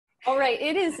All right,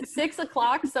 it is 6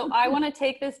 o'clock, so I want to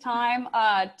take this time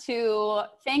to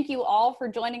thank you all for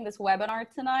joining this webinar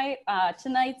tonight.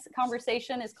 Tonight's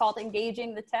conversation is called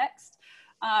Engaging the Text.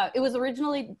 It was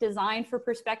originally designed for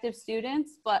prospective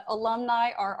students, but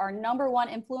alumni are our #1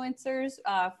 influencers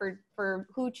for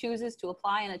who chooses to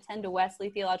apply and attend to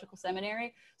Wesley Theological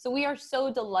Seminary. So we are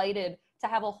so delighted to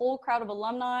have a whole crowd of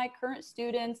alumni, current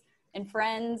students, and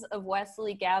friends of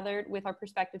Wesley gathered with our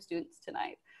prospective students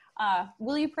tonight.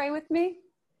 Will you pray with me?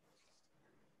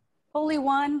 Holy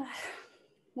One,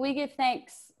 we give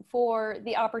thanks for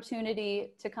the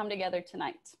opportunity to come together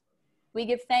tonight. We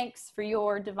give thanks for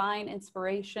your divine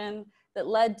inspiration that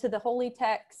led to the holy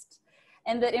text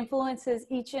and that influences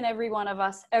each and every one of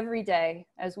us every day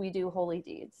as we do holy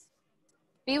deeds.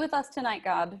 Be with us tonight,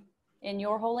 God. In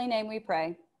your holy name we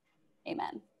pray.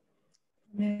 Amen.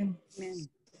 Amen. Amen.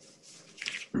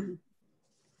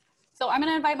 So I'm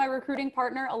going to invite my recruiting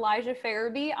partner, Elijah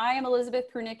Farabee. I am Elizabeth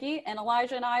Prunicki, and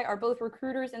Elijah and I are both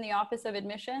recruiters in the Office of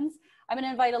Admissions. I'm going to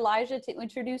invite Elijah to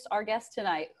introduce our guests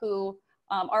tonight, who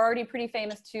are already pretty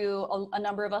famous to a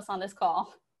number of us on this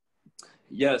call.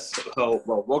 Yes, so,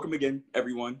 well, welcome again,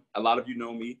 everyone. A lot of you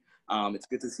know me. It's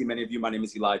good to see many of you. My name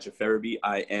is Elijah Farabee.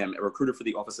 I am a recruiter for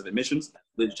the Office of Admissions, as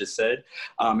Liz just said.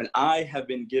 And I have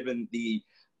been given the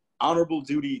honorable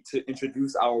duty to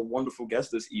introduce our wonderful guest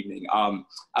this evening.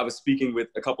 I was speaking with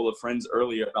a couple of friends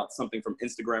earlier about something from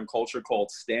Instagram culture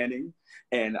called standing.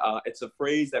 And it's a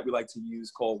phrase that we like to use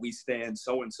called "we stand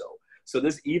so-and-so." So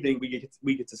this evening,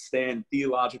 we get to stand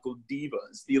theological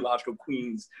divas, theological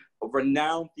queens,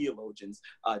 renowned theologians,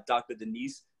 Dr.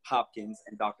 Denise Hopkins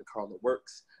and Dr. Carla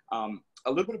Works. A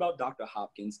little bit about Dr.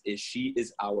 Hopkins is she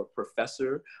is our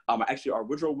professor, actually our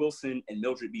Woodrow Wilson and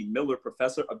Mildred B.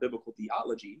 Professor of Biblical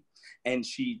Theology, and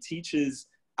she teaches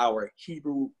our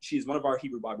Hebrew, she's one of our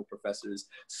Hebrew Bible professors,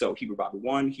 so Hebrew Bible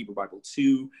 1, Hebrew Bible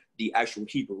 2, the actual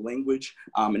Hebrew language,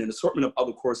 and an assortment of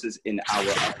other courses in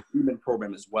our human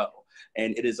program as well.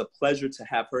 And it is a pleasure to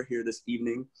have her here this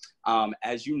evening.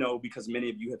 As you know, because many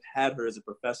of you have had her as a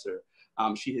professor,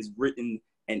 she has written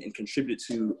and contributed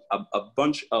to a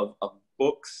bunch of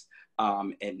books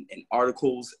and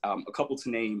articles. A couple to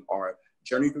name are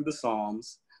Journey Through the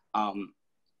Psalms,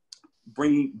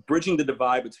 Bridging the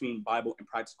Divide Between Bible and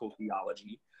Practical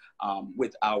Theology,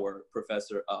 with our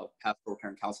Professor of Pastoral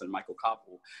Care and Counseling, Michael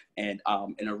Koppel, and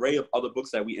an array of other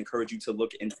books that we encourage you to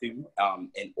look into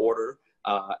and order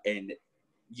and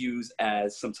use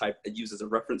as a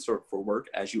reference for work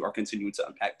as you are continuing to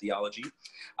unpack theology.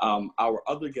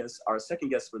 Our second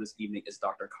guest for this evening is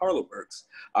Dr. Carla Works,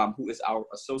 who is our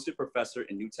Associate Professor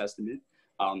in New Testament.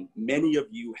 Many of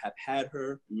you have had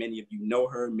her, many of you know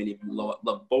her, many of you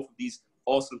love both of these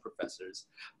awesome professors.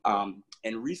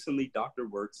 And recently, Dr.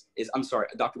 Works is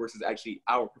actually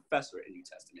our professor in New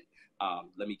Testament.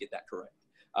 Let me get that correct.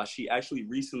 She actually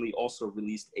recently also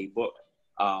released a book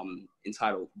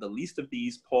entitled "The Least of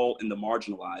These, Paul and the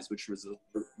Marginalized," which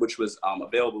was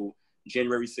available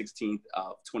January 16th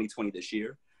of 2020 this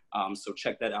year. So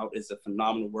check that out. It's a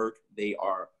phenomenal work. They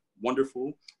are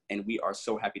wonderful, and we are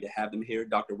so happy to have them here.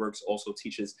 Dr. Works also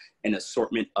teaches an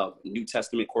assortment of New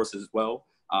Testament courses as well,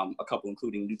 a couple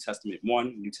including New Testament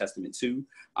 1, New Testament 2,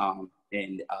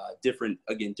 and different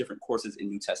courses in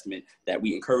New Testament that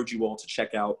we encourage you all to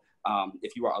check out.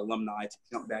 If you are alumni, to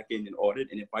jump back in and audit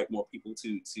and invite more people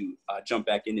to jump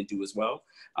back in and do as well.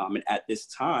 And at this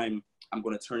time, I'm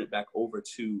going to turn it back over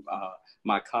to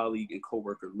my colleague and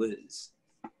coworker, Liz.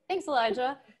 Thanks,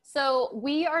 Elijah. So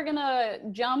we are gonna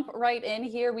jump right in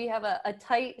here. We have a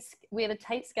tight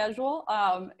schedule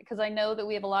because I know that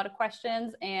we have a lot of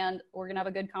questions and we're gonna have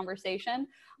a good conversation.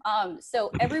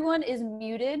 So everyone is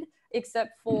muted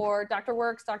except for Dr.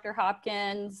 Works, Dr.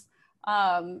 Hopkins,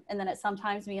 and then at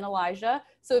sometimes me and Elijah.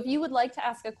 So if you would like to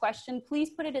ask a question,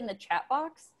 please put it in the chat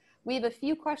box. We have a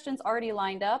few questions already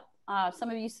lined up. Some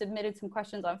of you submitted some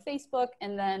questions on Facebook,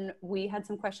 and then we had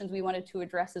some questions we wanted to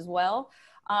address as well.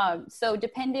 So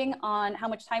depending on how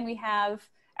much time we have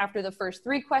after the first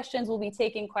 3 questions, we'll be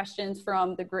taking questions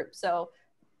from the group. So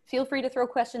feel free to throw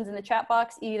questions in the chat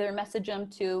box, either message them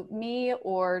to me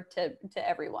or to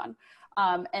everyone.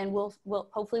 And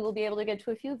hopefully we'll be able to get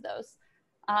to a few of those.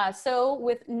 So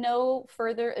with no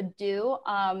further ado,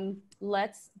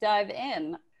 let's dive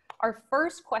in. Our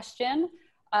first question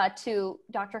to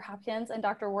Dr. Hopkins and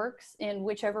Dr. Works, in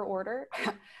whichever order,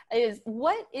 is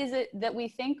what is it that we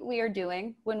think we are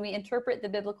doing when we interpret the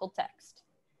biblical text?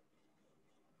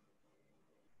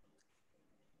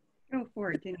 Go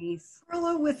for it, Denise.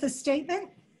 Carla, with a statement?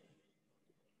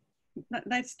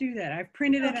 Let's do that. I've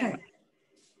printed it out.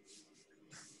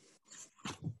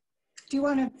 Do you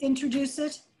want to introduce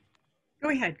it?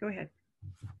 Go ahead, go ahead.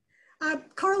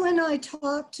 Carla and I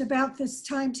talked about this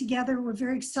time together. We're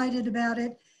very excited about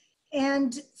it.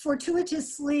 And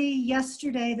fortuitously,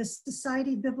 yesterday, the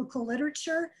Society of Biblical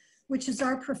Literature, which is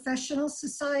our professional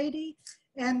society,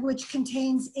 and which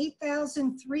contains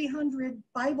 8,300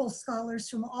 Bible scholars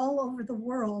from all over the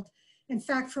world, in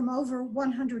fact, from over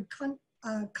 100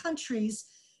 countries,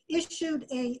 issued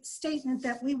a statement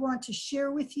that we want to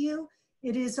share with you.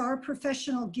 It is our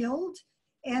professional guild,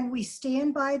 and we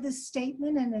stand by this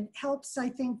statement, and it helps, I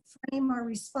think, frame our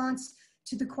response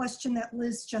to the question that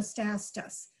Liz just asked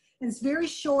us. And it's very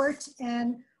short,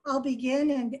 and I'll begin,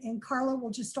 and Carla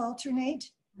will just alternate.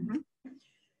 Mm-hmm.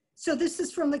 So this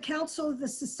is from the Council of the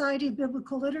Society of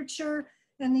Biblical Literature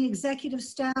and the executive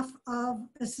staff of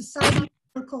the Society of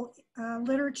Biblical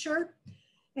Literature,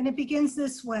 and it begins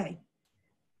this way.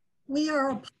 We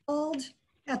are appalled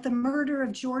at the murder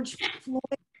of George Floyd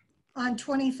on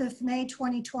 25th May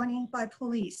 2020 by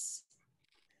police.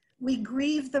 We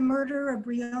grieve the murder of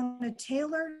Breonna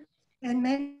Taylor and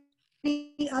many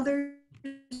others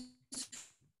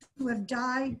who have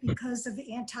died because of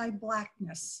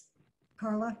anti-Blackness.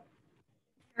 Carla?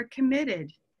 Are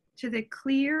committed to the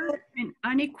clear and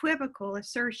unequivocal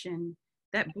assertion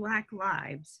that Black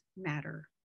lives matter.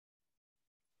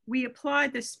 We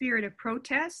applaud the spirit of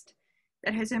protest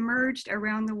that has emerged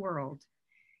around the world,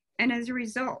 and as a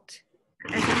result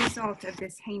of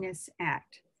this heinous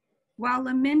act, while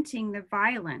lamenting the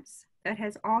violence that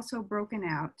has also broken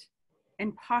out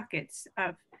in pockets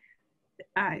of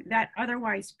that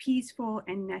otherwise peaceful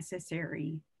and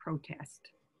necessary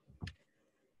protest.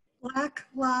 Black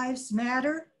lives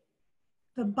matter.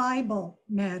 The Bible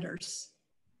matters.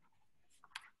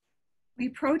 We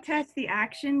protest the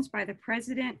actions by the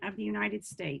President of the United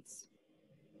States,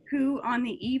 who on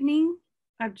the evening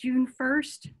of June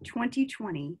 1st,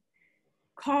 2020,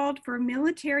 called for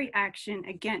military action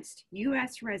against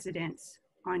U.S. residents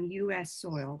on U.S.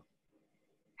 soil,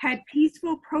 had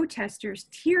peaceful protesters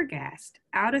tear-gassed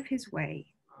out of his way,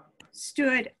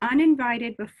 stood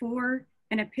uninvited before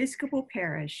an Episcopal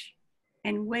parish,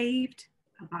 and waved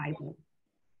a Bible.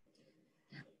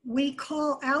 We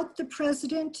call out the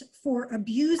president for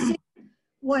abusing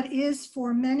what is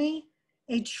for many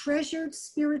a treasured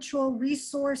spiritual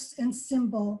resource and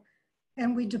symbol,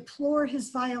 and we deplore his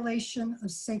violation of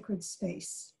sacred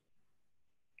space.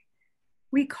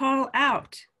 We call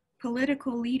out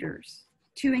political leaders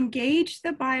to engage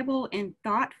the Bible in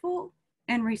thoughtful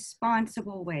and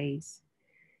responsible ways.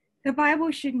 The Bible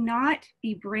should not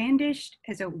be brandished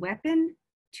as a weapon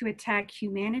to attack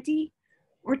humanity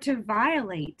or to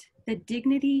violate the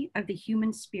dignity of the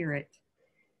human spirit.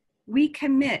 We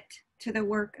commit to the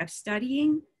work of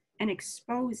studying and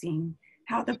exposing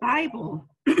how the Bible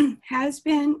has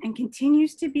been and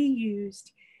continues to be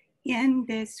used in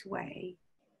this way.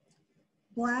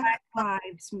 Black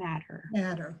lives matter.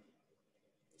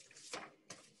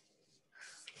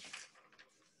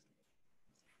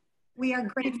 We are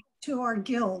grateful to our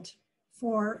guild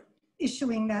for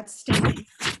issuing that statement.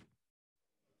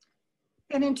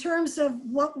 And in terms of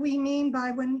what we mean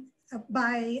by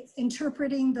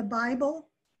interpreting the Bible,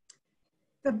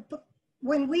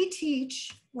 when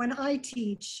I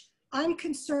teach, I'm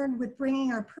concerned with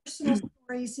bringing our personal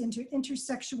stories into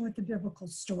intersection with the biblical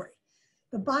story.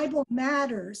 The Bible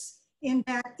matters in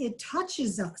that it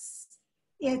touches us,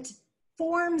 it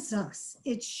forms us,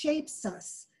 it shapes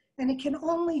us, and it can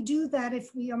only do that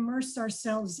if we immerse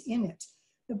ourselves in it.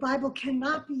 The Bible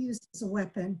cannot be used as a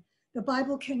weapon. The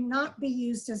Bible cannot be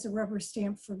used as a rubber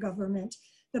stamp for government.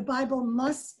 The Bible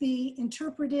must be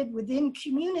interpreted within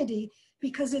community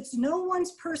because it's no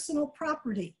one's personal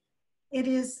property. It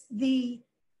is the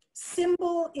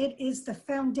symbol, it is the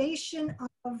foundation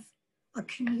of a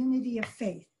community of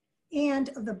faith and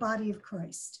of the body of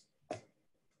Christ. I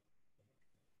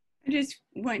just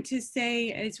want to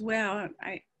say as well,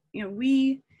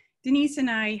 Denise and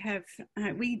I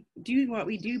we do what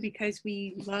we do because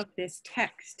we love this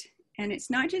text. And it's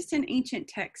not just an ancient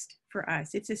text for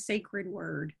us, it's a sacred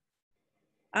word.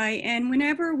 And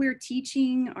whenever we're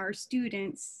teaching our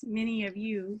students, many of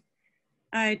you,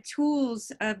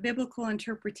 tools of biblical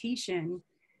interpretation,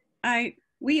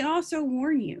 we also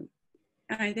warn you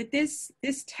that this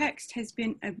text has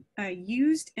been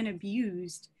used and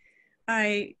abused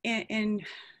in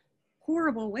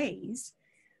horrible ways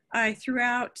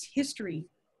throughout history,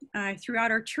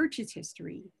 throughout our church's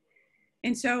history.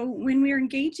 And so when we're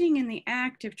engaging in the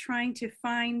act of trying to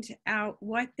find out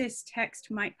what this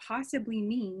text might possibly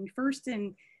mean, first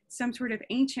in some sort of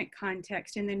ancient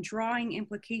context and then drawing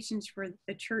implications for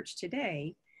the church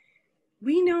today,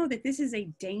 we know that this is a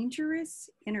dangerous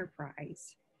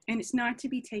enterprise and it's not to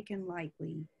be taken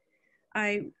lightly.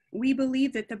 We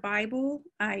believe that the Bible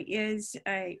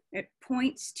it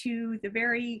points to the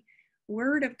very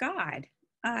Word of God,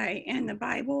 and the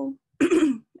Bible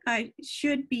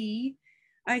should be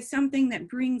something that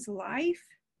brings life,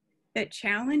 that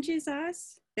challenges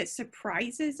us, that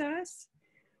surprises us.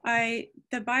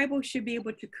 The Bible should be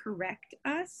able to correct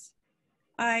us.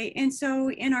 And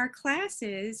so in our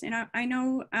classes, and I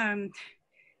know,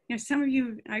 some of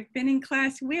you I've been in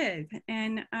class with,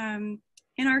 and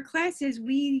in our classes,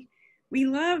 we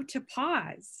love to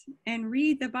pause and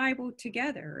read the Bible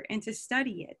together and to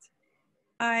study it.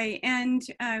 I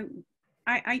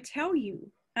tell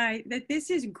you that this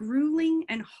is grueling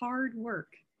and hard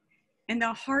work. And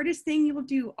the hardest thing you'll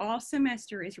do all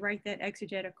semester is write that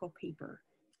exegetical paper.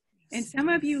 And some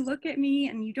of you look at me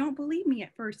and you don't believe me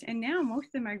at first. And now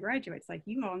most of my graduates, like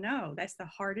you all know, that's the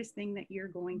hardest thing that you're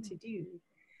going to do.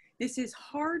 This is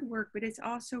hard work, but it's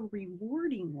also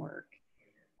rewarding work.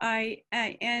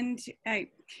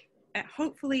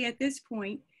 Hopefully at this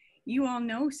point, you all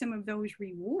know some of those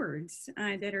rewards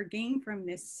that are gained from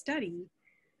this study.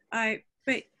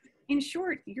 But in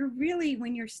short,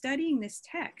 when you're studying this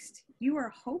text, you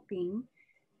are hoping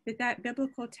that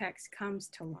biblical text comes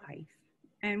to life.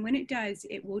 And when it does,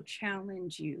 it will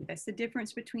challenge you. That's the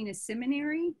difference between a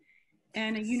seminary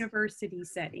and a university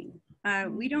setting.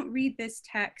 We don't read this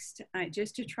text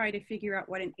just to try to figure out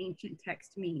what an ancient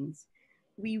text means.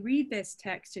 We read this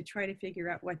text to try to figure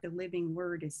out what the living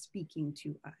Word is speaking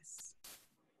to us.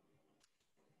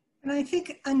 And I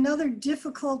think another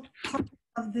difficult part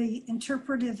of the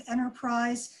interpretive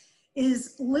enterprise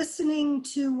is listening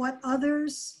to what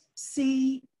others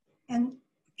see and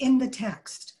in the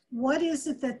text. What is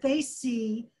it that they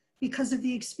see because of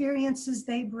the experiences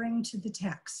they bring to the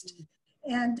text?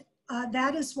 And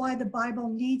that is why the Bible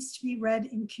needs to be read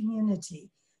in community,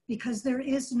 because there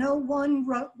is no one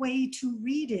way to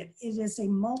read it. It is a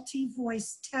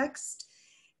multi-voice text.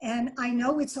 And I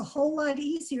know it's a whole lot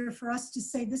easier for us to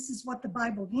say this is what the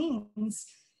Bible means,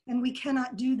 and we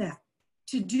cannot do that.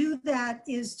 To do that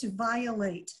is to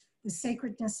violate the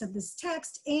sacredness of this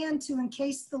text and to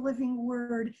encase the living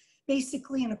Word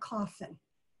basically in a coffin.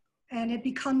 And it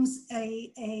becomes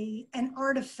an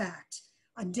artifact,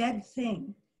 a dead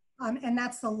thing. And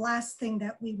that's the last thing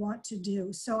that we want to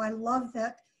do. So I love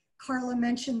that Carla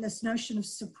mentioned this notion of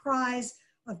surprise,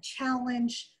 of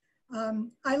challenge.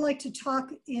 I like to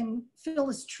talk in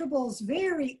Phyllis Tribble's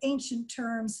very ancient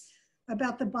terms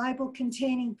about the Bible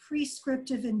containing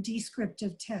prescriptive and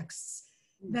descriptive texts,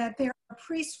 that there are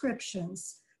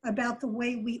prescriptions about the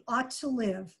way we ought to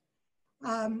live,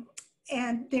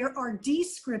 and there are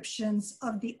descriptions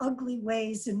of the ugly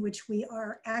ways in which we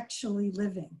are actually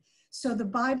living. So the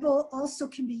Bible also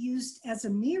can be used as a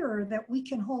mirror that we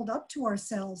can hold up to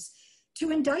ourselves,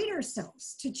 to indict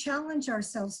ourselves, to challenge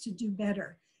ourselves to do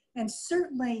better. And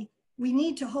certainly we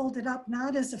need to hold it up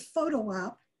not as a photo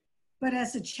op, but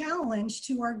as a challenge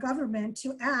to our government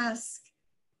to ask,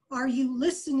 are you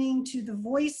listening to the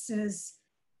voices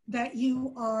that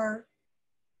you are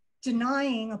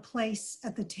denying a place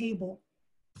at the table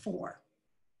for?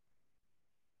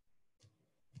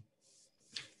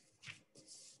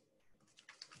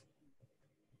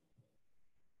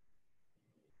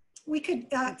 We could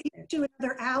do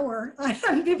another hour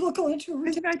on biblical interpretation. I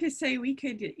was about to say we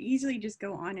could easily just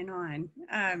go on,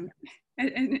 and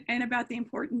about the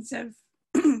importance of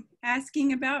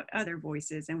asking about other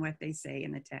voices and what they say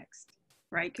in the text,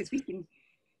 right? Because we can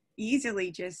easily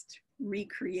just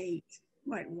recreate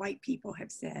what white people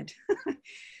have said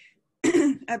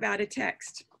about a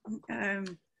text.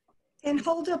 And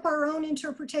hold up our own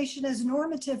interpretation as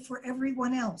normative for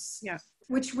everyone else, yeah,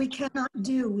 which we cannot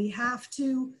do. We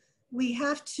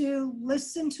have to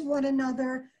listen to one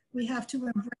another. We have to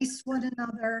embrace one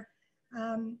another.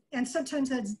 And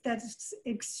sometimes that's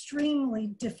extremely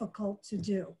difficult to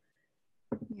do.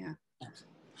 Yeah.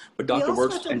 But Dr.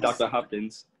 Works and Dr.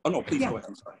 Hopkins, oh no, please go ahead,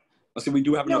 I'm sorry. So we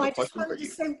do have another question for you.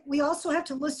 Say, we also have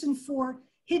to listen for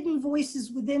hidden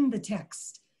voices within the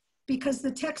text, because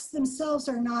the texts themselves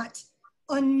are not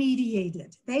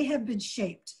unmediated. They have been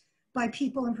shaped by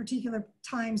people in particular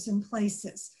times and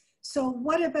places. So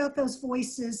what about those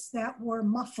voices that were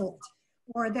muffled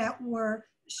or that were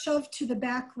shoved to the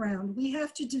background? We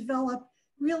have to develop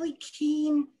really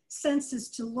keen senses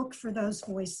to look for those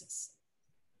voices.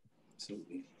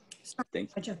 Absolutely.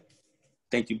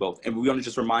 Thank you both. And we want to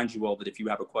just remind you all that if you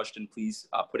have a question, please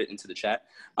put it into the chat.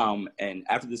 And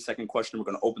after the second question, we're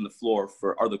going to open the floor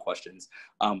for other questions.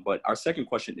 But our second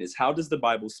question is, how does the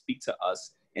Bible speak to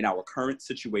us in our current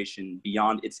situation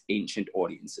beyond its ancient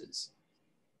audiences?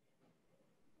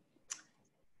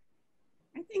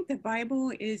 I think the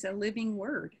Bible is a living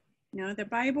word. You know, the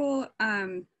Bible,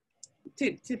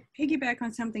 to piggyback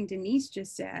on something Denise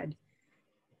just said,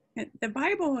 the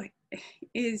Bible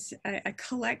is a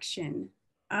collection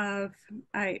of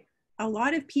a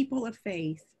lot of people of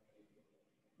faith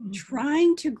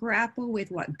trying to grapple with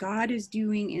what God is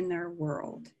doing in their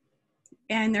world.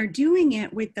 And they're doing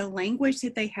it with the language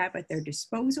that they have at their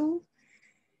disposal.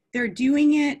 They're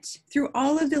doing it through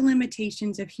all of the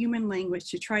limitations of human language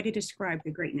to try to describe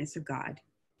the greatness of God.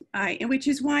 And which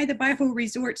is why the Bible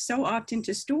resorts so often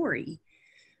to story,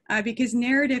 because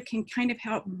narrative can kind of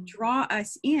help draw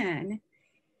us in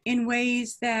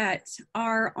ways that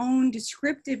our own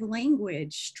descriptive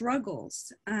language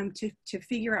struggles to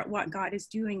figure out what God is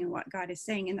doing and what God is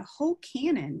saying. And the whole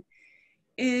canon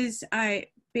is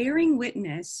bearing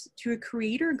witness to a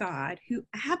creator God who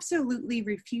absolutely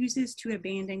refuses to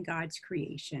abandon God's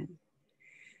creation.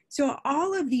 So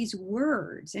all of these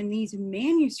words and these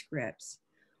manuscripts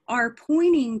are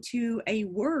pointing to a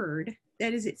word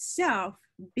that is itself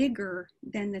bigger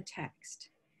than the text,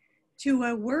 to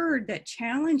a word that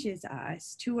challenges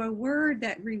us, to a word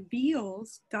that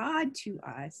reveals God to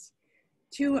us,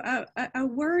 to a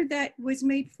word that was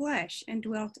made flesh and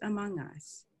dwelt among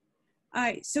us.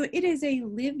 So it is a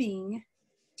living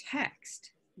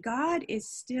text. God is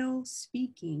still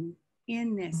speaking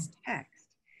in this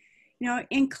text. You know,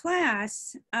 in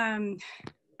class,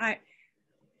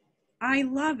 I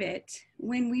love it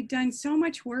when we've done so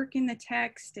much work in the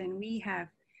text and we have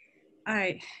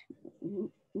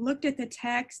looked at the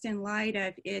text in light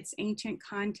of its ancient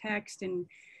context, and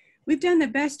we've done the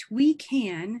best we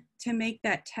can to make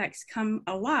that text come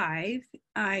alive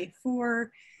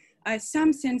for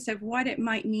some sense of what it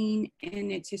might mean in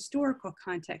its historical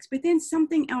context. But then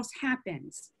something else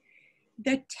happens.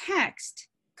 The text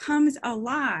comes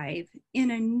alive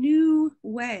in a new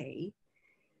way,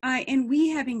 and we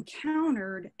have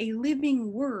encountered a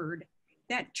living word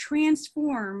that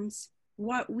transforms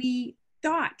what we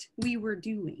thought we were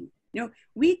doing. You know,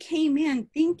 we came in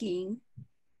thinking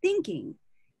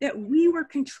that we were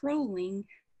controlling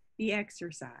the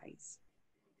exercise.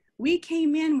 We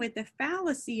came in with the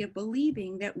fallacy of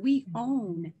believing that we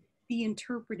own the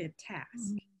interpretive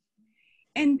task.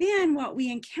 And then what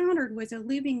we encountered was a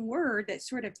living word that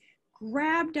sort of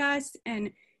grabbed us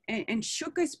and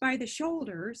shook us by the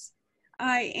shoulders.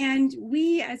 And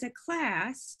we as a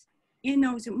class in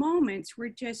those moments were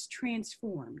just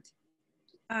transformed.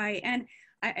 And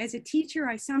as a teacher,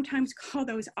 I sometimes call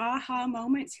those aha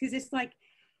moments, because it's like,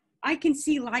 I can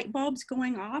see light bulbs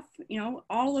going off, you know,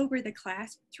 all over the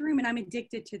classroom, and I'm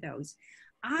addicted to those.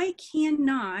 I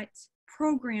cannot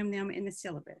program them in the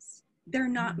syllabus. They're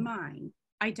not mine.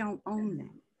 I don't own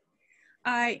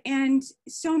them. And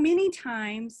so many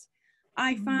times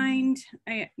I find,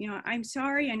 you know, I'm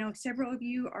sorry, I know several of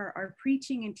you are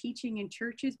preaching and teaching in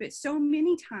churches, but so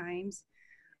many times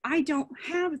I don't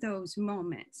have those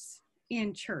moments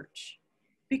in church,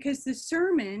 because the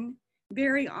sermon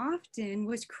very often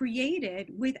was created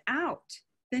without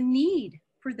the need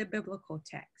for the biblical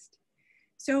text.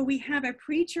 So we have a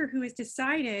preacher who has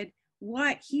decided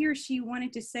what he or she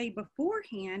wanted to say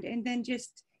beforehand and then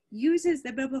just uses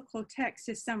the biblical text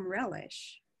to some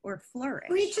relish or flourish.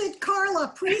 Preach it,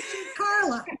 Carla, preach it,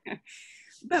 Carla.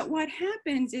 But what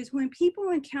happens is when people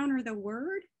encounter the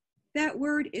word, that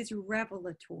word is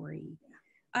revelatory.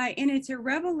 And it's a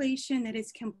revelation that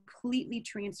is completely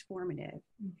transformative.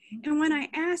 And when I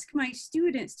ask my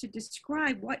students to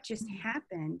describe what just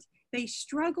happened, they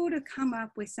struggle to come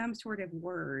up with some sort of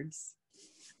words.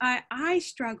 I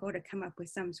struggle to come up with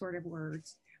some sort of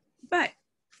words, but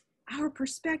our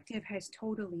perspective has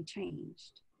totally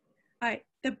changed.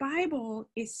 The Bible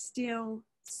is still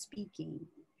speaking.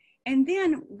 And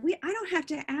then I don't have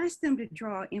to ask them to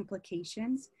draw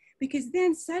implications, because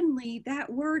then suddenly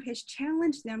that word has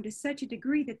challenged them to such a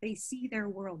degree that they see their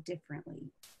world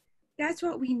differently. That's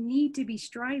what we need to be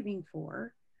striving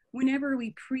for whenever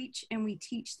we preach and we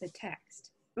teach the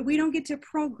text. But we don't get to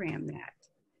program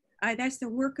that. That's the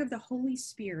work of the Holy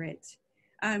Spirit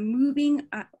moving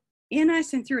in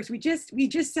us and through us. We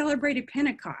just celebrated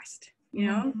Pentecost, you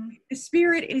know? The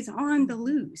Spirit is on the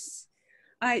loose.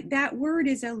 That word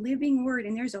is a living word,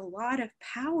 and there's a lot of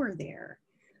power there.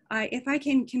 If I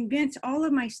can convince all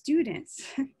of my students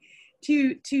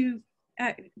to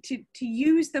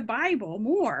use the Bible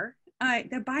more,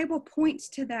 the Bible points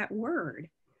to that word,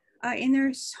 and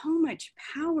there's so much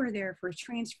power there for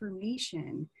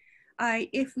transformation.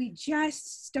 If we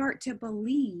just start to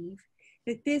believe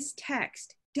that this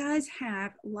text does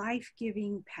have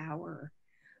life-giving power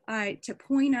to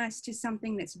point us to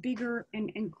something that's bigger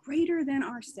and greater than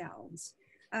ourselves.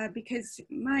 Because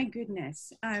my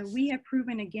goodness, we have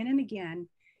proven again and again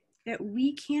that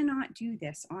we cannot do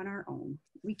this on our own.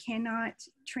 We cannot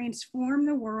transform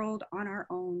the world on our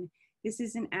own. This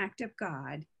is an act of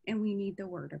God, and we need the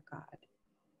Word of God.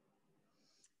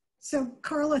 So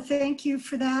Carla, thank you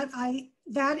for that.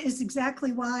 That is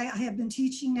exactly why I have been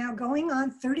teaching now going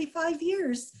on 35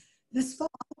 years this fall.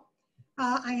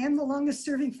 I am the longest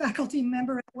serving faculty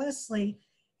member at Wesley,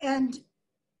 and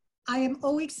I am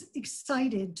always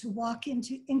excited to walk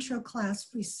into intro class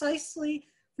precisely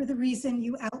for the reason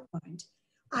you outlined.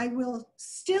 I will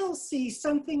still see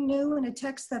something new in a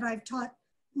text that I've taught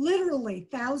literally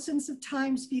thousands of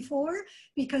times before,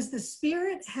 because the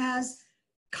Spirit has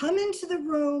come into the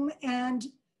room and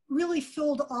really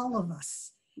filled all of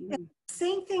us. And the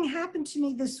same thing happened to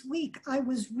me this week. I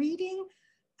was reading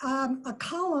a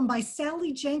column by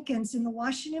Sally Jenkins in the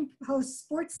Washington Post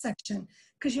sports section,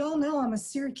 because you all know I'm a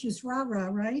Syracuse rah-rah,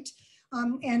 right?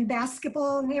 And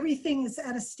basketball and everything is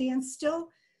at a standstill.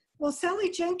 Well, Sally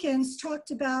Jenkins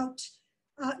talked about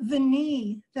the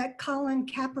knee that Colin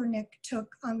Kaepernick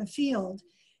took on the field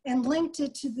and linked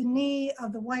it to the knee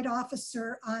of the white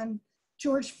officer on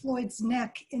George Floyd's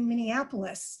neck in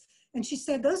Minneapolis. And she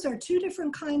said, those are two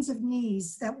different kinds of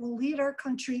knees that will lead our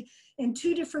country in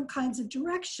two different kinds of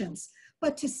directions.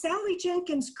 But to Sally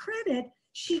Jenkins' credit,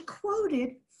 she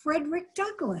quoted Frederick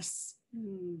Douglass.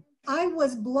 I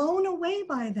was blown away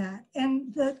by that.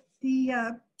 And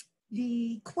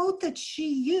the quote that she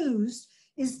used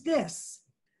is this: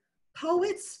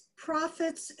 poets,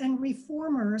 prophets, and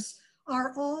reformers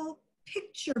are all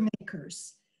picture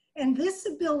makers. And this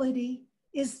ability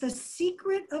is the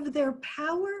secret of their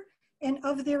power and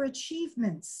of their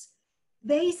achievements.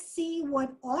 They see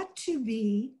what ought to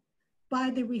be by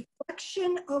the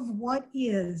reflection of what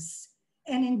is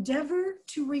and endeavor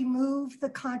to remove the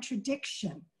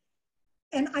contradiction.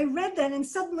 And I read that and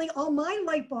suddenly all my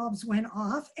light bulbs went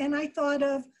off, and I thought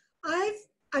of, I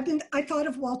thought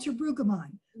of Walter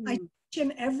Brueggemann. I teach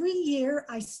him every year.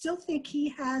 I still think he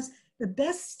has the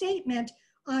best statement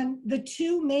on the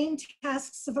two main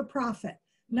tasks of a prophet.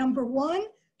 Number one,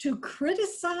 to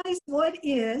criticize what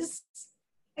is,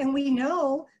 and we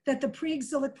know that the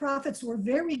pre-exilic prophets were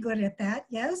very good at that,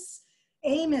 yes?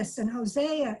 Amos and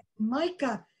Hosea,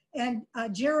 Micah and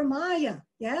Jeremiah,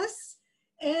 yes?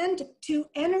 And to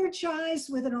energize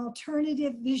with an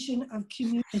alternative vision of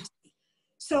community.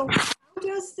 So how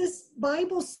does this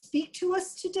Bible speak to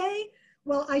us today?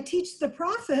 Well, I teach the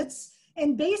prophets,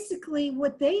 and basically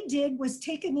what they did was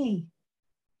take a knee.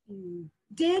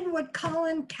 Did what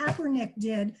Colin Kaepernick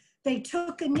did. They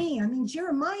took a knee. I mean,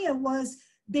 Jeremiah was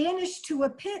banished to a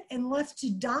pit and left to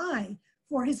die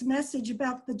for his message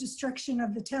about the destruction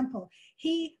of the temple.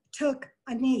 He took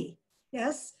a knee,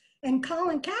 yes? And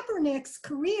Colin Kaepernick's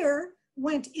career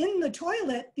went in the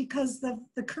toilet because of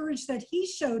the courage that he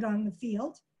showed on the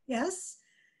field, yes?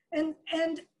 And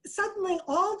suddenly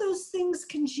all those things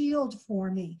congealed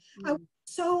for me. I was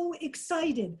so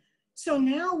excited. So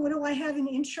now what do I have an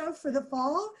intro for the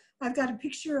fall? I've got a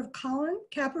picture of Colin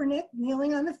Kaepernick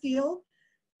kneeling on the field,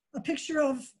 a picture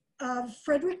of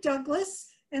Frederick Douglass,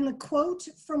 and the quote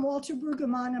from Walter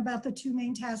Brueggemann about the two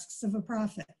main tasks of a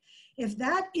prophet. If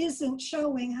that isn't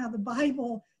showing how the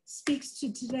Bible speaks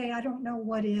to today, I don't know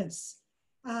what is.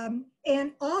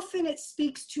 And often it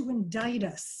speaks to indict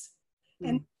us.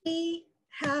 And we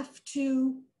have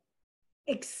to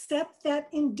accept that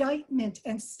indictment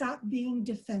and stop being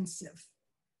defensive.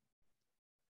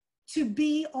 To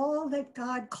be all that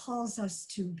God calls us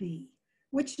to be,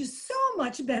 which is so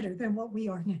much better than what we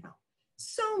are now.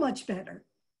 So much better.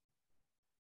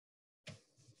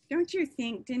 Don't you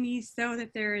think, Denise, though,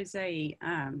 that there is a,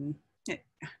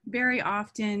 very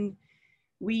often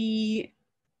maybe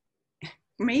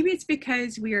it's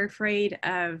because we are afraid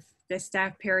of the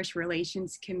Staff Parish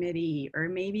Relations Committee, or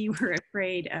maybe we're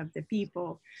afraid of the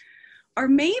people, or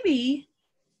maybe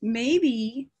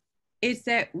it's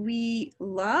that we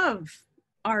love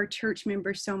our church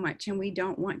members so much and we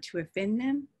don't want to offend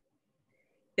them,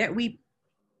 that we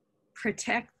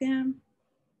protect them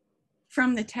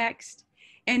from the text.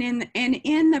 And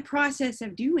in the process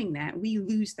of doing that, we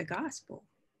lose the gospel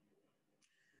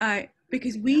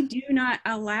because we do not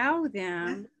allow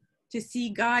them to see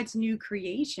God's new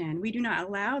creation. We do not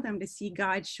allow them to see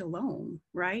God's shalom,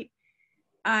 right?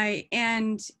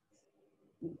 And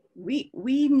we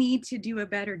need to do a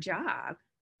better job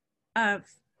of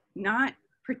not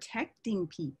protecting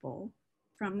people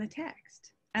from the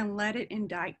text and let it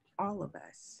indict all of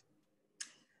us.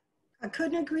 I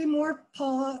couldn't agree more,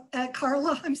 Paula.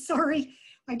 Carla, I'm sorry.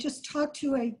 I just talked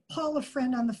to a Paula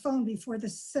friend on the phone before the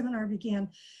seminar began.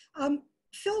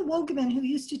 Phil Wogeman, who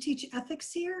used to teach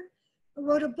ethics here,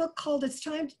 wrote a book called It's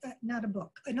Time, not a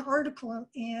book, an article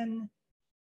in,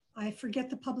 I forget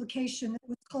the publication. It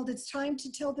was called It's Time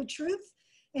to Tell the Truth.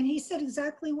 And he said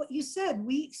exactly what you said.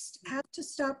 We have to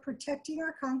stop protecting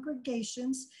our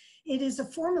congregations. It is a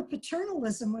form of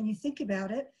paternalism when you think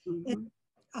about it. Mm-hmm. It's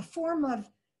a form of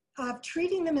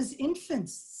treating them as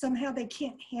infants. Somehow they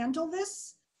can't handle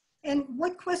this. And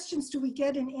what questions do we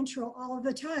get in intro all of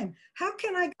the time? How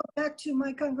can I go back to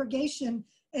my congregation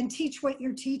and teach what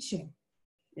you're teaching?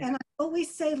 Yeah. And I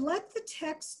always say, let the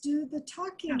text do the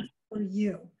talking for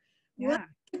you. Yeah. Let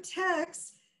the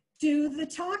text do the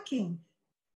talking.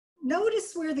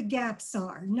 Notice where the gaps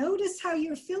are. Notice how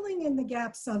you're filling in the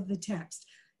gaps of the text.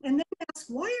 And then ask,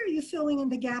 why are you filling in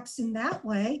the gaps in that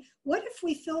way? What if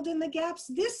we filled in the gaps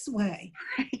this way?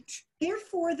 Right.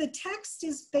 Therefore, the text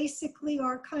is basically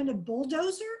our kind of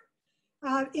bulldozer.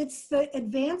 It's the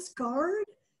advanced guard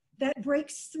that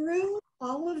breaks through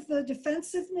all of the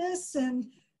defensiveness and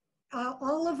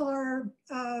all of our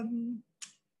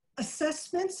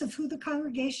assessments of who the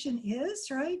congregation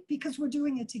is, right? Because we're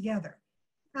doing it together.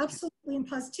 Absolutely and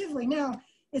positively. Now,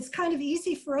 it's kind of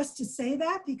easy for us to say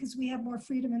that because we have more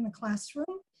freedom in the classroom.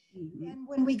 Mm-hmm. And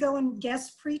when we go and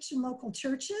guest preach in local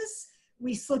churches,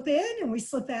 we slip in and we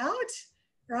slip out,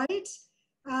 right?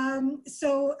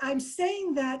 So I'm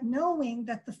saying that knowing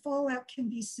that the fallout can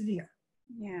be severe.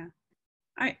 Yeah.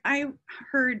 I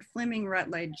heard Fleming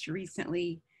Rutledge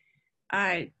recently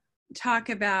talk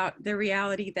about the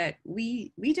reality that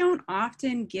we don't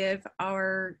often give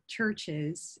our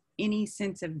churches any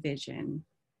sense of vision.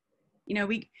 You know,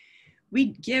 we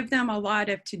give them a lot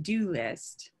of to-do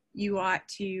list. You ought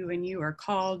to, and you are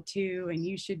called to, and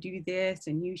you should do this,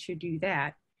 and you should do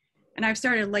that. And I've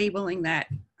started labeling that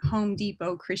Home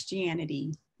Depot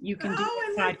Christianity. You can do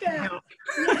I God like can that. help.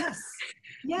 Yes,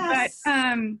 yes.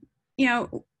 But you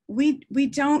know, we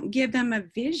don't give them a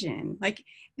vision. Like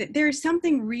there's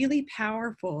something really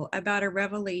powerful about a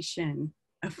revelation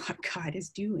of what God is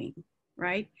doing,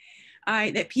 right?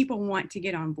 That people want to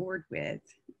get on board with.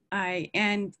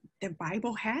 And the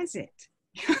Bible has it.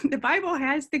 The Bible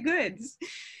has the goods.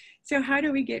 So how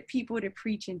do we get people to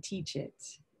preach and teach it?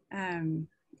 And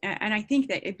I think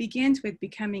that it begins with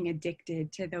becoming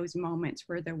addicted to those moments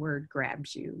where the word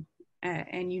grabs you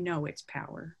and you know its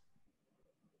power.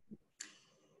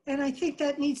 And I think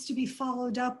that needs to be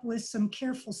followed up with some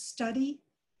careful study.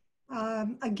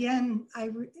 Again, I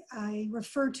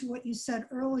refer to what you said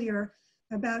earlier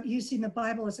about using the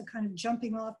Bible as a kind of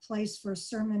jumping off place for a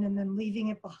sermon and then leaving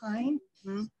it behind.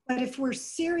 Mm-hmm. But if we're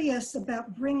serious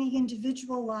about bringing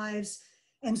individual lives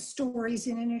and stories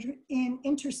in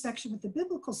intersection with the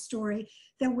biblical story,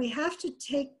 then we have to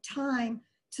take time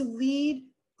to lead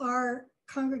our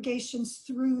congregations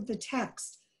through the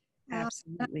text.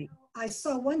 Absolutely. I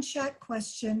saw one chat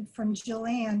question from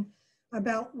Jillian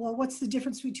about, well, what's the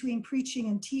difference between preaching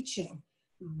and teaching?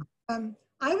 Mm-hmm.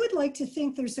 I would like to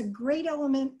think there's a great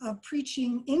element of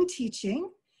preaching in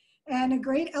teaching and a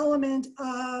great element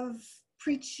of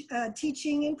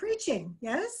teaching in preaching,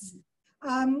 yes?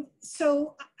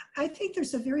 So I think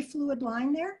there's a very fluid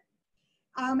line there.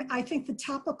 I think the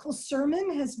topical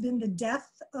sermon has been the death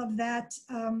of that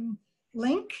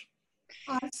link.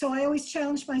 So I always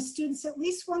challenge my students at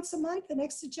least once a month, an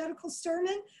exegetical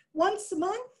sermon, once a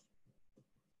month.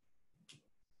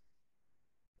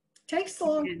 Takes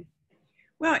long.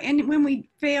 Well, and when we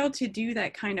fail to do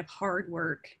that kind of hard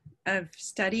work of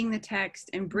studying the text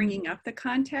and bringing up the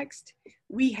context,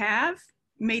 we have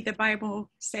made the Bible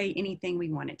say anything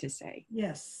we want it to say.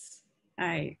 Yes.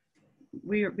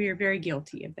 We are very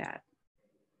guilty of that.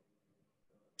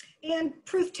 And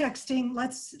proof texting,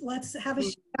 let's have a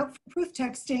shout out for proof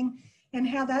texting and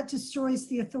how that destroys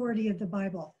the authority of the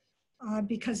Bible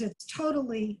because it's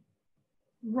totally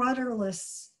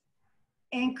rudderless,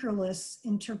 anchorless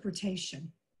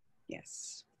interpretation.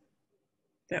 Yes.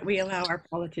 That we allow our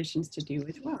politicians to do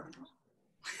as well.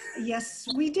 Yes,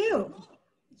 we do.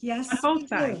 Yes, we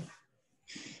do.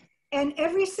 And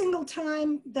every single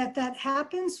time that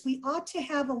happens, we ought to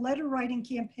have a letter writing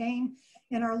campaign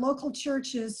in our local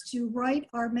churches to write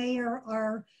our mayor,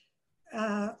 our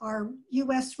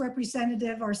U.S.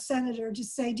 representative, our senator, to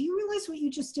say, do you realize what you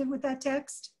just did with that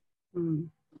text? Mm.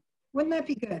 Wouldn't that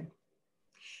be good?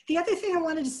 The other thing I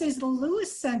wanted to say is the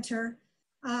Lewis Center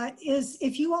is,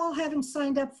 if you all haven't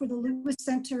signed up for the Lewis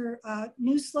Center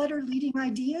newsletter, Leading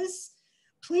Ideas,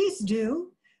 please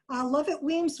do. Lovett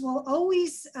Weems will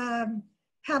always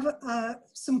have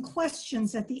some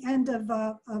questions at the end of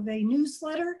a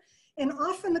newsletter. And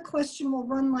often the question will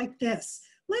run like this.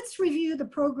 Let's review the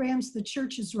programs the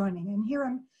church is running. And here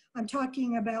I'm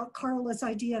talking about Carla's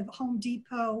idea of Home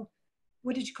Depot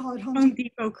What did you call it? Home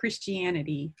Depot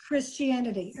Christianity.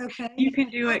 Christianity, okay. You can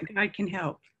do it, God can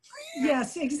help.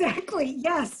 Yes, exactly,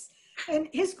 yes. And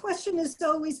his question is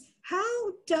always,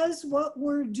 how does what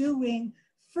we're doing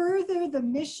further the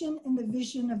mission and the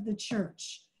vision of the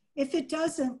church? If it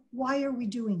doesn't, why are we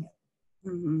doing it?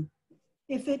 Mm-hmm.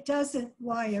 If it doesn't,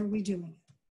 why are we doing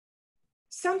it?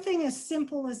 Something as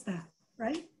simple as that,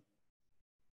 right?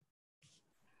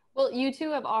 Well, you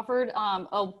two have offered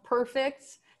a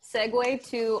perfect segue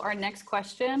to our next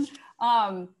question.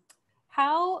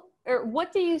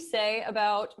 What do you say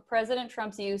about President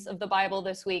Trump's use of the Bible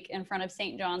this week in front of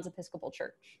St. John's Episcopal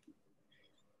Church?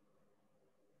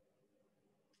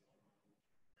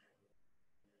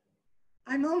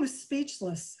 I'm almost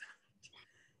speechless.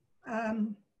 I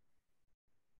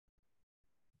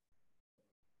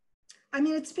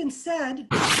mean, it's been said,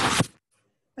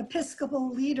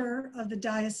 Episcopal leader of the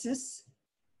diocese,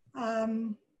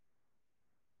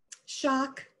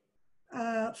 shock,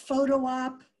 photo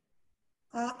op.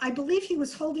 I believe he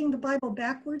was holding the Bible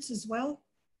backwards as well.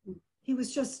 He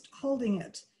was just holding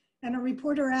it. And a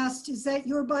reporter asked, "Is that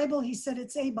your Bible?" He said,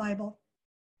 "It's a Bible."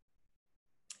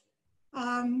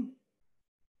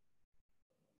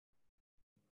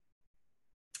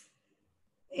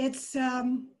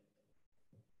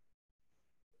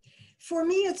 For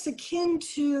me, it's akin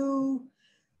to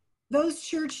those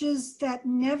churches that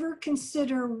never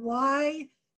consider why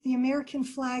the American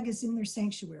flag is in their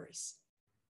sanctuaries.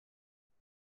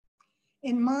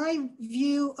 In my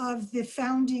view of the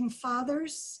founding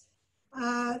fathers,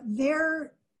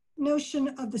 their notion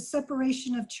of the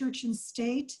separation of church and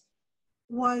state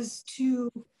was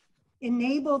to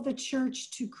enable the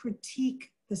church to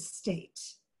critique the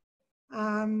state.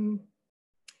 And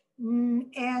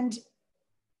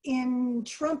in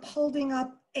Trump holding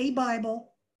up a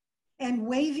Bible and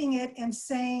waving it and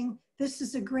saying, "This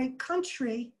is a great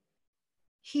country,"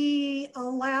 he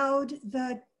allowed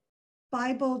the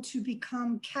Bible to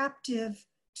become captive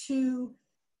to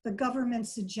the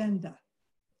government's agenda.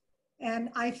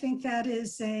 And I think that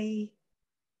is a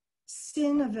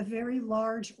sin of a very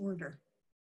large order.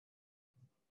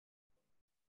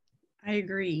 I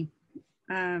agree.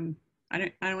 I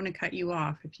don't want to cut you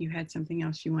off if you had something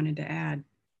else you wanted to add.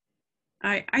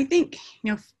 I think,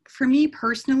 for me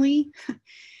personally,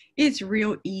 it's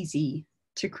real easy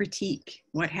to critique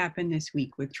what happened this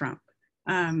week with Trump.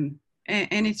 And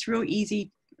it's real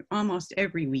easy almost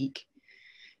every week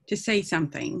to say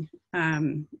something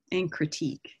and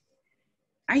critique.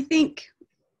 I think,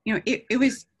 it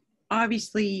was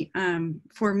obviously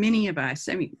for many of us,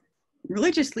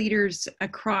 religious leaders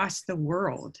across the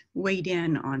world weighed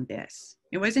in on this.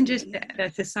 It wasn't just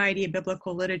the Society of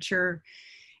Biblical Literature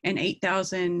and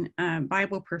 8,000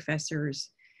 Bible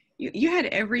professors. You had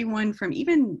everyone from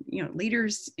even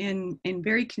leaders in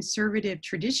very conservative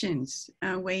traditions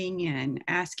weighing in,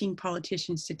 asking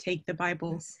politicians to take the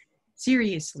Bible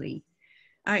seriously.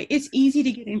 It's easy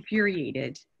to get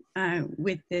infuriated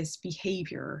with this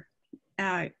behavior,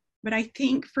 but I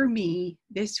think for me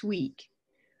this week,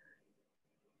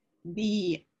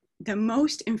 the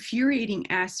most infuriating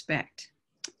aspect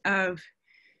of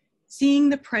seeing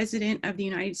the President of the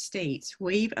United States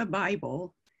wave a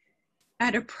Bible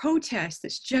at a protest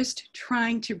that's just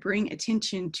trying to bring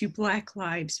attention to Black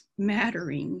Lives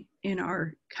Mattering in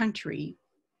our country.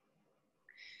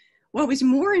 What was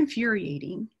more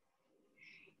infuriating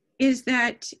is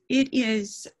that it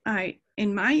is,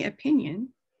 in my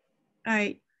opinion,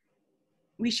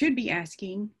 we should be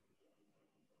asking,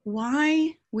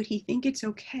 why would he think it's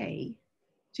okay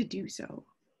to do so?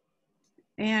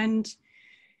 And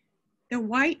the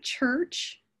white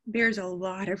church bears a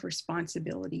lot of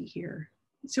responsibility here.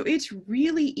 So it's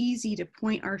really easy to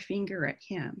point our finger at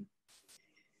him.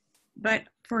 But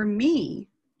for me,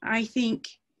 I think,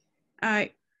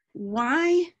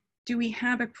 why do we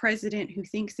have a president who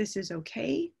thinks this is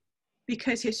okay?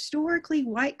 Because historically,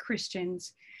 white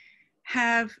Christians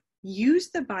have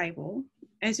used the Bible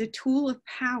as a tool of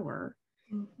power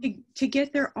to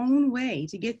get their own way,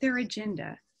 to get their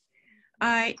agenda.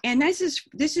 And this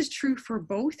is true for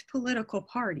both political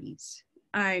parties.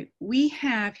 We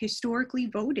have historically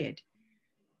voted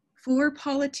for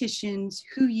politicians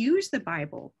who use the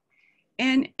Bible.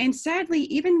 And sadly,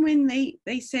 even when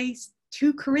they say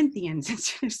 2 Corinthians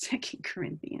instead of 2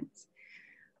 Corinthians,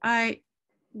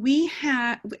 we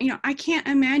have, I can't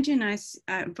imagine us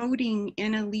voting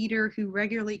in a leader who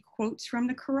regularly quotes from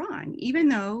the Quran, even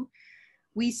though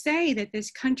we say that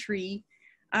this country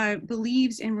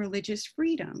believes in religious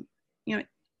freedom.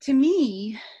 To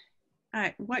me,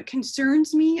 what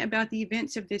concerns me about the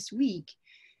events of this week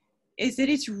is that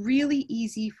it's really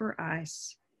easy for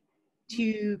us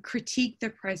to critique the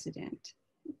president.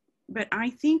 But I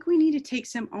think we need to take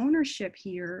some ownership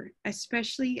here,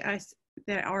 especially us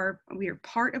we are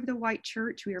part of the white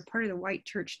church. We are part of the white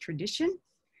church tradition.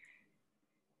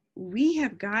 We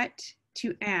have got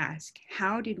to ask,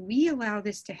 how did we allow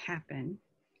this to happen?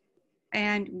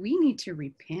 And we need to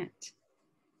repent.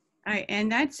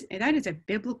 And that is a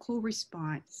biblical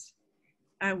response.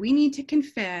 We need to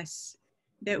confess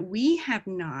that we have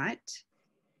not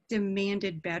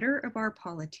demanded better of our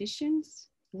politicians.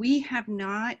 We have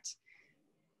not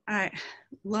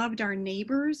loved our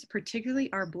neighbors,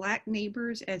 particularly our Black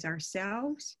neighbors, as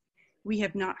ourselves. We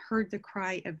have not heard the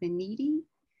cry of the needy,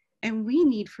 and we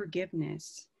need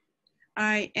forgiveness.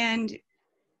 I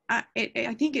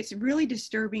think it's really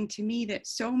disturbing to me that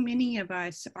so many of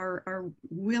us are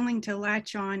willing to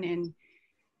latch on and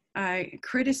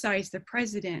criticize the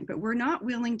president, but we're not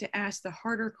willing to ask the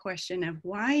harder question of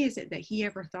why is it that he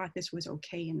ever thought this was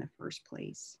okay in the first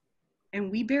place?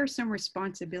 And we bear some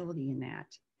responsibility in that.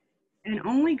 And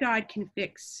only God can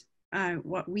fix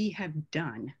what we have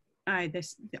done,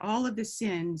 all of the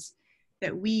sins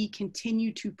that we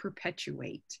continue to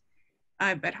perpetuate.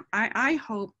 But I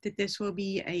hope that this will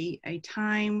be a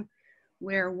time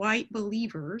where white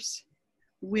believers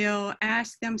will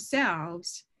ask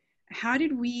themselves, how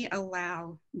did we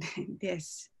allow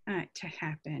this to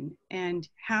happen? And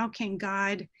how can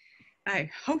God,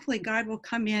 hopefully God will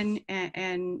come in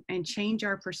and change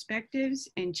our perspectives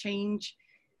and change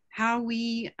how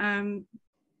we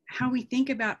think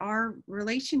about our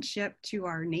relationship to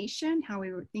our nation, how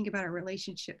we think about our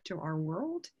relationship to our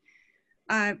world,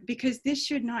 because this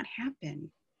should not happen.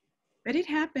 But it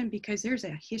happened because there's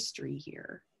a history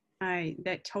here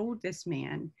that told this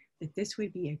man that this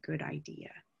would be a good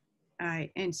idea.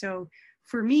 And so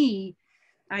for me,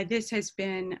 this has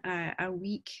been a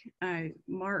week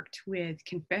marked with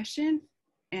confession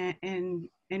and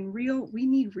we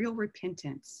need real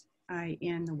repentance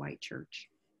in the white church.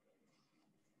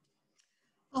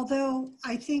 Although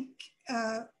I think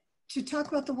to talk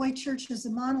about the white church as a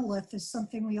monolith is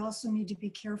something we also need to be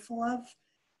careful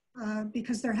of,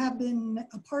 because there have been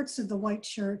parts of the white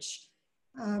church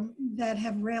that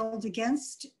have railed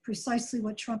against precisely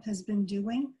what Trump has been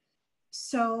doing.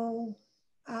 So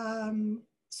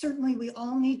certainly we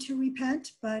all need to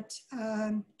repent, but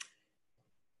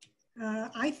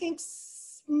I think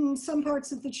some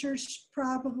parts of the church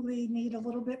probably need a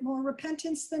little bit more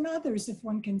repentance than others, if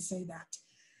one can say that.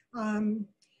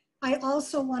 I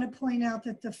also want to point out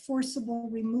that the forcible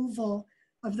removal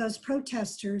of those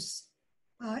protesters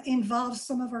involves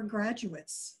some of our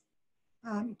graduates,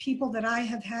 people that I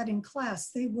have had in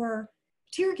class. They were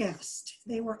tear gassed.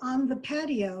 They were on the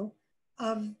patio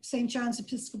of St. John's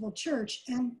Episcopal Church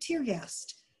and tear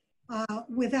gassed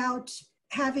without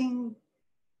having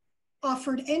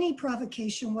offered any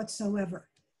provocation whatsoever.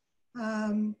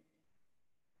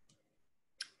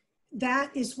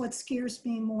 That is what scares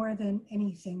me more than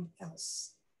anything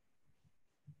else.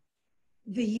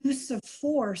 The use of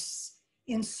force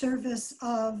in service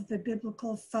of the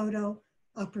biblical photo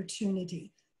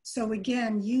opportunity. So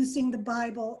again, using the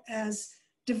Bible as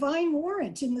divine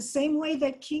warrant in the same way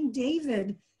that King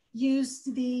David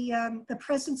used the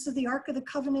presence of the Ark of the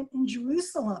Covenant in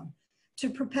Jerusalem to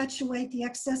perpetuate the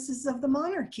excesses of the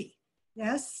monarchy.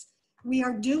 Yes, we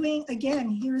are doing, again,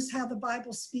 here's how the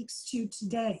Bible speaks to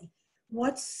today.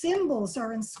 What symbols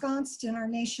are ensconced in our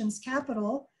nation's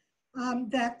capital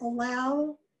that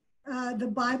allow the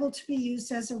Bible to be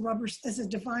used as a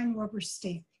divine rubber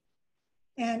stamp?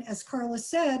 And as Carla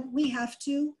said, we have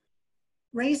to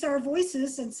raise our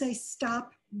voices and say,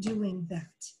 stop doing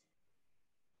that.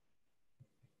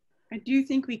 I do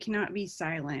think we cannot be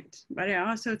silent, but I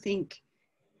also think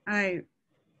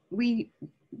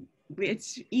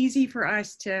it's easy for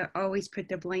us to always put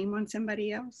the blame on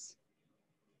somebody else.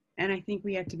 And I think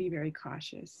we have to be very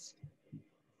cautious.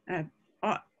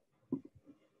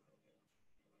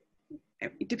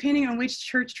 Depending on which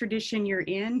church tradition you're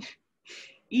in,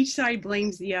 each side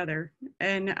blames the other.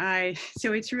 And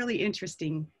so it's really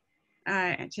interesting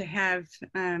to have,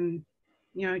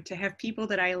 to have people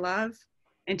that I love,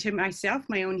 and to myself,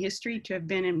 my own history, to have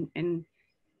been in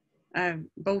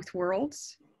both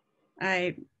worlds.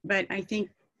 But I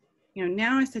think,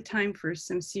 now is the time for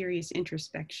some serious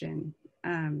introspection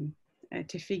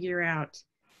to figure out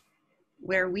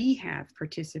where we have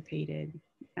participated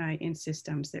in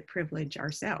systems that privilege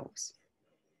ourselves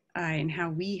and how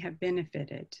we have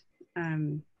benefited.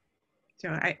 So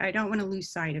I don't want to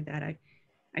lose sight of that.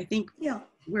 I think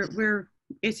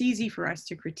it's easy for us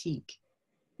to critique,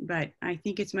 but I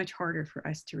think it's much harder for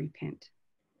us to repent.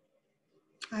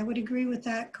 I would agree with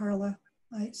that, Carla.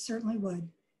 I certainly would.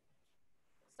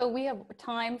 So we have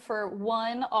time for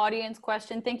one audience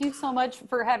question. Thank you so much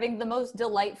for having the most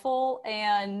delightful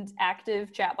and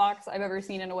active chat box I've ever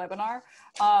seen in a webinar.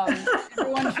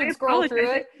 Everyone should scroll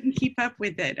through it. Keep up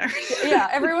with it. Yeah,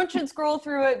 everyone should scroll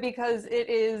through it because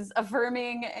it is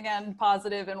affirming and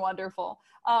positive and wonderful.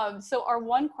 So our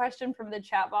one question from the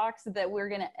chat box that we're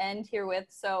going to end here with,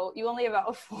 so you only have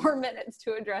about 4 minutes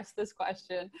to address this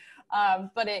question,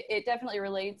 but it definitely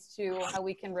relates to how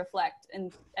we can reflect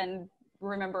and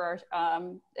remember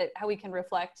how we can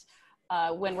reflect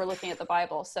when we're looking at the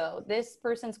Bible. So this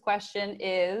person's question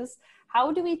is,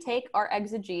 how do we take our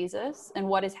exegesis and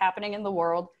what is happening in the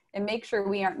world and make sure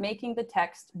we aren't making the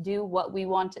text do what we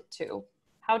want it to?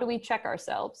 How do we check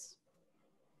ourselves?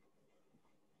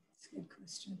 That's a good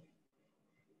question.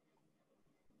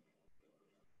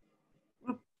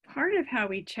 Well, part of how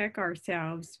we check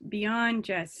ourselves beyond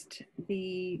just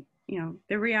the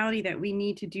reality that we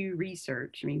need to do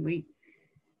research. I mean,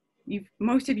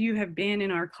 most of you have been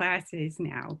in our classes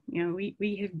now.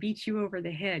 We have beat you over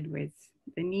the head with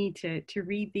the need to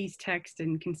read these texts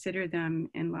and consider them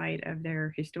in light of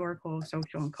their historical,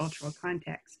 social, and cultural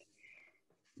context.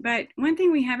 But one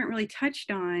thing we haven't really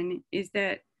touched on is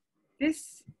that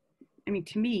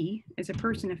to me, as a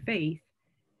person of faith,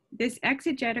 this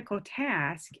exegetical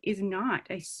task is not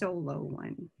a solo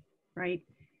one, right?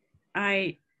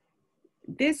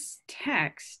 This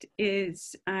text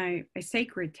is a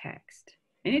sacred text,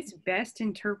 and it's best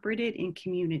interpreted in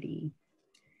community.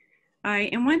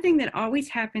 And one thing that always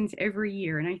happens every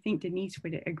year, and I think Denise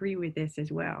would agree with this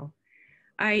as well,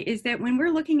 is that when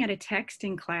we're looking at a text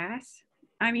in class,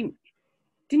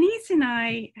 Denise and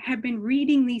I have been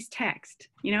reading these texts.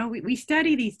 We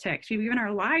study these texts. We've given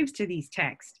our lives to these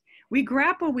texts. We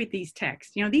grapple with these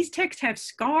texts. These texts have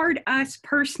scarred us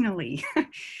personally.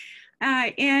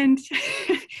 And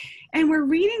we're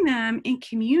reading them in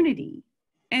community.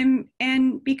 And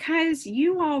because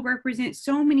you all represent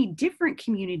so many different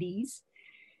communities,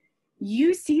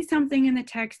 you see something in the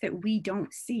text that we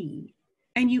don't see.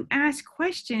 And you ask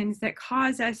questions that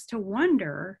cause us to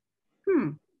wonder,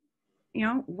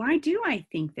 why do I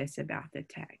think this about the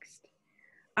text?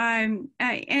 And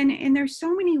there's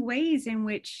so many ways in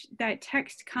which that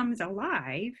text comes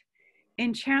alive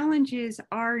and challenges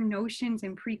our notions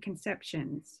and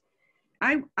preconceptions.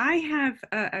 I have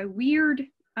a weird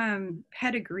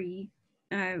pedigree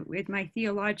with my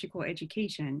theological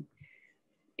education,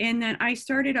 in that I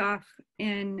started off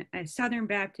in a Southern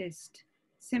Baptist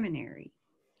seminary.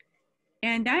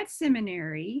 And that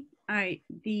seminary,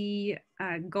 the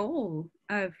goal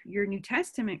of your New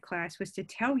Testament class was to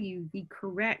tell you the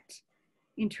correct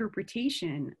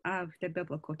interpretation of the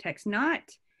biblical text,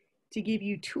 not to give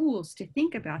you tools to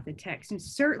think about the text, and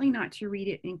certainly not to read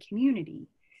it in community.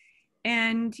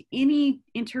 And any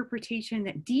interpretation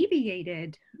that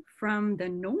deviated from the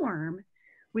norm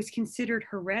was considered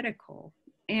heretical,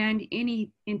 and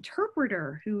any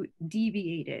interpreter who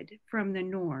deviated from the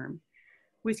norm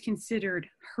was considered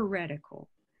heretical.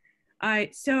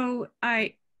 There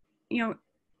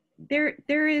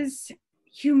is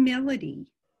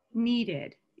humility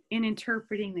needed in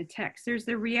interpreting the text. There's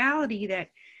the reality that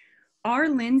our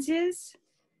lenses,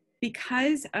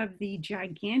 because of the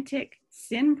gigantic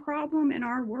sin problem in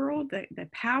our world, the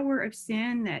power of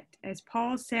sin that, as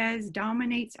Paul says,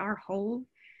 dominates our whole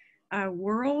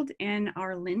world and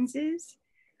our lenses,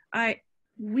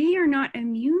 we are not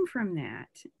immune from that.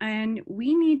 And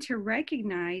we need to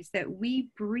recognize that we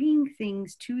bring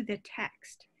things to the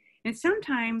text. And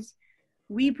sometimes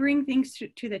we bring things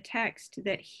to the text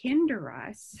that hinder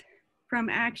us from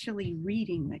actually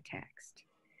reading the text.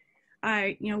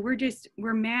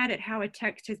 We're mad at how a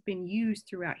text has been used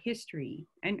throughout history,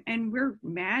 and we're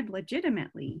mad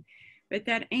legitimately, but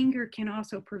that anger can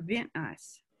also prevent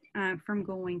us from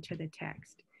going to the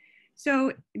text.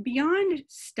 So beyond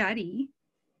study,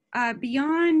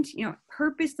 beyond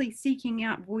purposely seeking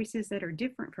out voices that are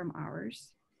different from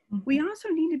ours, we also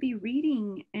need to be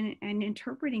reading and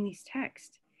interpreting these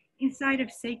texts inside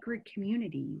of sacred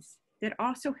communities that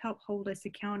also help hold us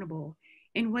accountable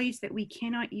in ways that we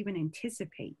cannot even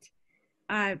anticipate.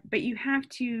 But you have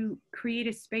to create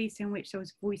a space in which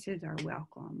those voices are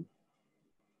welcome.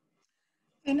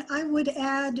 And I would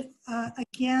add,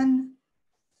 again,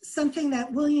 something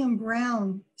that William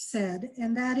Brown said,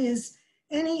 and that is,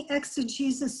 any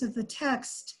exegesis of the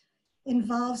text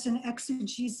involves an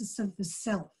exegesis of the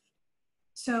self.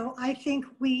 So I think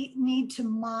we need to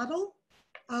model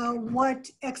what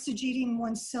exegeting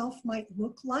oneself might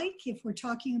look like if we're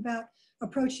talking about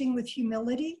approaching with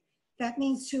humility. That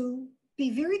means to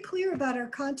be very clear about our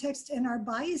context and our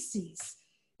biases.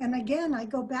 And again, I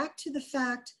go back to the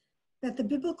fact that the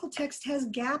biblical text has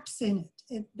gaps in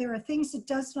it. There are things it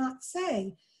does not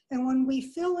say. And when we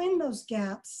fill in those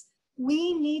gaps,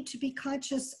 we need to be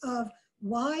conscious of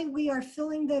why we are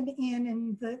filling them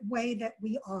in the way that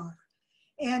we are.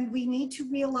 And we need to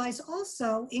realize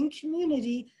also in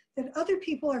community that other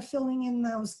people are filling in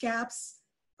those gaps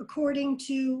according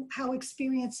to how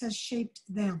experience has shaped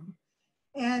them.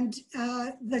 And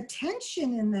the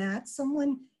tension in that,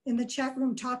 someone in the chat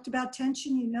room talked about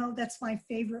tension. You know, that's my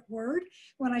favorite word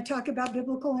when I talk about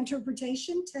biblical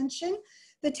interpretation, tension.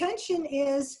 The tension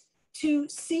is to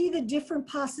see the different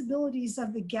possibilities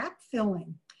of the gap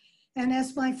filling. And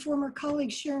as my former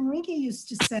colleague Sharon Rinke used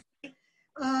to say,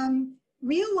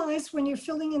 realize when you're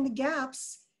filling in the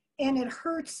gaps and it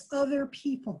hurts other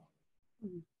people.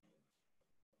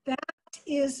 That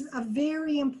is a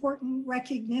very important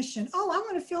recognition. Oh, I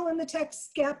want to fill in the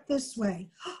text gap this way.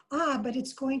 But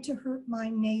it's going to hurt my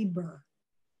neighbor.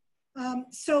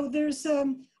 So there's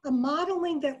a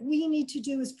modeling that we need to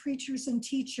do as preachers and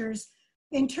teachers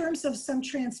in terms of some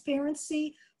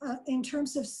transparency, in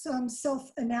terms of some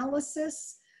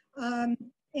self-analysis, and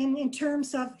in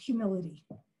terms of humility.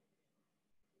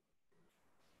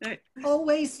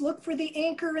 Always look for the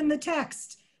anchor in the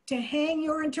text to hang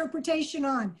your interpretation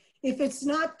on. If it's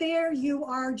not there, you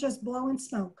are just blowing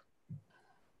smoke.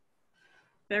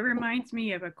 That reminds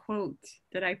me of a quote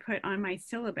that I put on my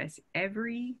syllabus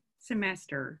every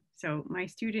semester. So my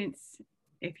students,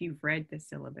 if you've read the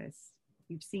syllabus,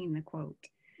 you've seen the quote.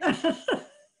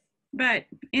 But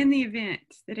in the event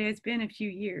that it has been a few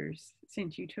years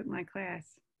since you took my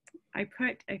class, I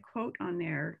put a quote on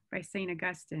there by St.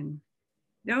 Augustine.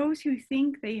 Those who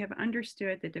think they have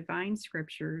understood the divine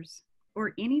scriptures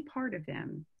or any part of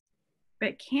them,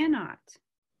 but cannot,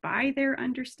 by their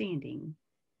understanding,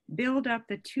 build up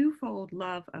the twofold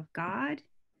love of God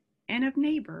and of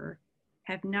neighbor,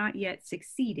 have not yet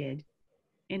succeeded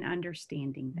in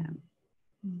understanding them.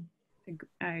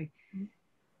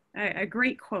 A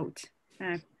great quote.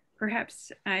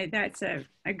 Perhaps that's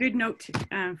a good note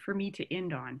for me to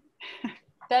end on.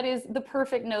 That is the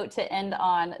perfect note to end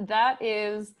on. That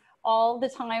is all the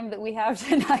time that we have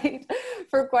tonight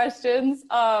for questions.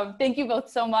 Thank you both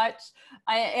so much.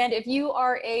 And if you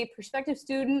are a prospective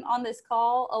student on this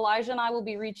call, Elijah and I will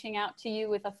be reaching out to you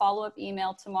with a follow-up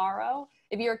email tomorrow.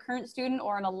 If you're a current student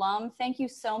or an alum, thank you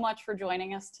so much for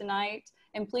joining us tonight.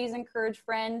 And please encourage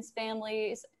friends,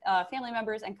 families, family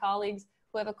members, and colleagues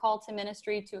who have a call to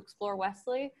ministry to explore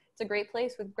Wesley. It's a great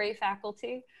place with great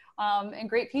faculty and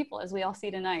great people, as we all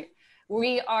see tonight.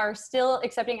 We are still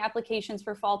accepting applications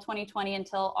for fall 2020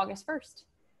 until August 1st.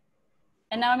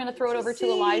 And now I'm going to throw it over to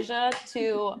Elijah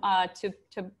to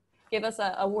give us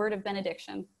a word of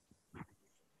benediction.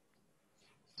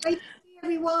 Great to see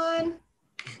everyone.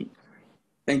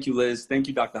 Thank you, Liz. Thank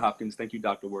you, Dr. Hopkins. Thank you,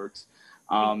 Dr. Works.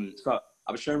 So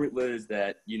I was sharing with Liz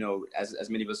that, you know, as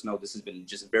many of us know, this has been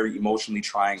just a very emotionally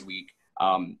trying week.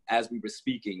 As we were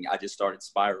speaking, I just started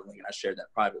spiraling, and I shared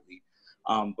that privately.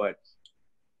 But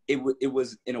it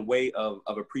was in a way of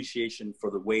appreciation for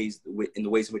the ways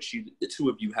in which the two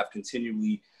of you have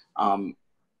continually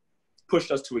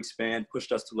pushed us to expand,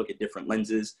 pushed us to look at different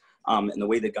lenses, and the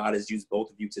way that God has used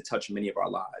both of you to touch many of our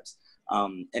lives.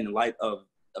 In light of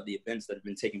the events that have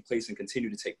been taking place and continue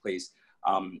to take place,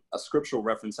 a scriptural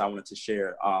reference I wanted to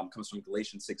share comes from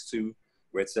Galatians 6:2,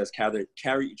 where it says,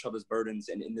 carry each other's burdens,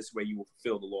 and in this way you will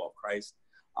fulfill the law of Christ.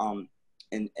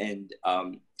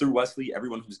 Through Wesley,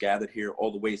 everyone who's gathered here,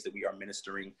 all the ways that we are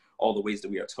ministering, all the ways that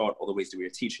we are taught, all the ways that we are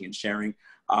teaching and sharing,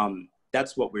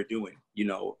 that's what we're doing, you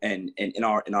know, and in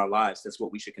our lives, that's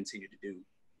what we should continue to do.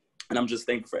 And I'm just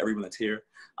thankful for everyone that's here.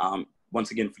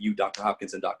 Once again, for you, Dr.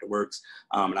 Hopkins and Dr. Works.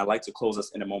 And I'd like to close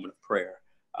us in a moment of prayer.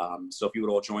 So if you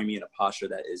would all join me in a posture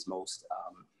that is most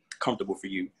comfortable for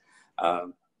you.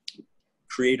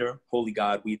 Creator, Holy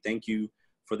God, we thank you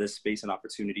for this space and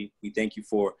opportunity. We thank you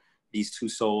for these two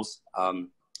souls,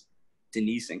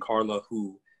 Denise and Carla,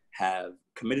 who have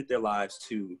committed their lives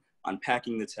to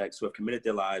unpacking the text, who have committed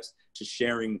their lives to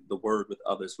sharing the word with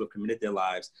others, who have committed their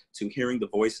lives to hearing the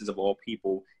voices of all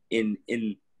people in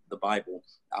the Bible,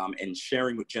 and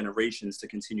sharing with generations to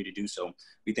continue to do so.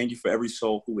 We thank you for every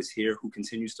soul who is here, who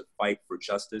continues to fight for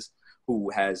justice,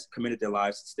 who has committed their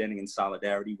lives to standing in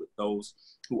solidarity with those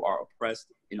who are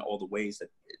oppressed in all the ways that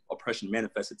oppression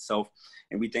manifests itself.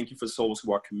 And we thank you for souls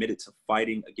who are committed to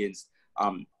fighting against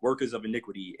workers of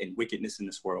iniquity and wickedness in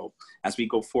this world. As we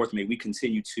go forth, may we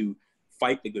continue to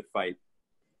fight the good fight.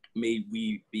 May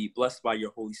we be blessed by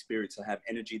your Holy Spirit to have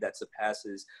energy that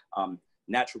surpasses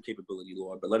natural capability,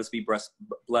 Lord, but let us be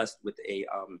blessed with a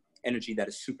energy that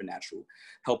is supernatural.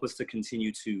 Help us to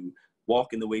continue to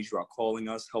walk in the ways you are calling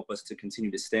us. Help us to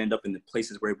continue to stand up in the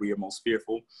places where we are most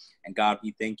fearful. And God,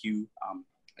 we thank you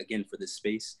again for this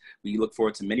space. We look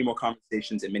forward to many more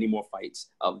conversations and many more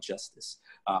fights of justice.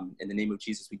 In the name of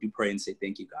Jesus, we do pray and say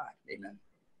thank you, God. Amen.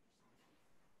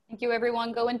 Thank you,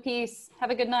 everyone. Go in peace. Have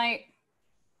a good night.